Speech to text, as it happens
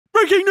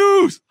Breaking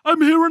news! I'm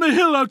here on a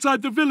hill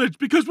outside the village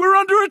because we're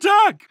under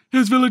attack!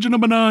 Here's villager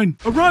number 9.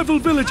 A rival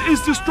village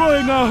is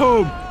destroying our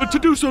home, but to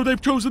do so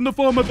they've chosen the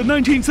form of the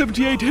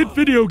 1978 hit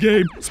video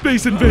game,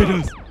 Space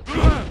Invaders.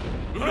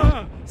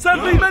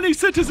 Sadly, many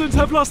citizens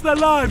have lost their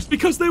lives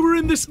because they were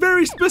in this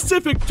very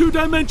specific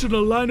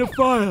two-dimensional line of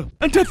fire.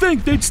 And to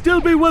think they'd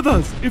still be with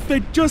us if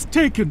they'd just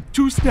taken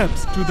 2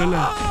 steps to the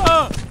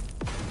left.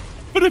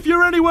 But if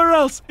you're anywhere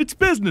else, it's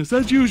business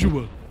as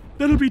usual.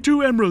 That'll be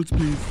 2 emeralds,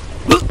 please.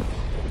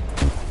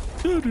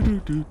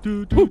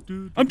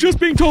 I'm just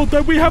being told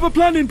that we have a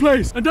plan in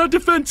place and our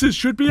defenses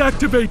should be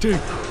activating.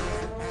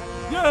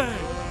 Yay!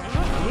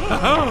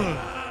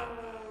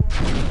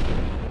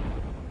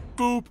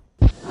 Boop.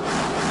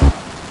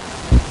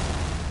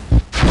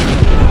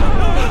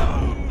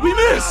 We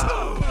missed!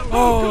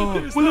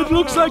 Oh, well, it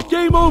looks like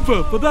game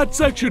over for that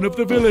section of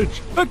the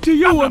village. Back to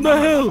you on the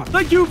hill.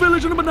 Thank you,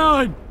 villager number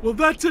 9. Well,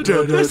 that's it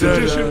for this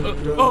edition.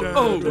 We've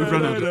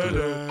run out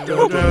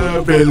of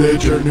time.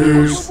 Villager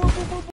news.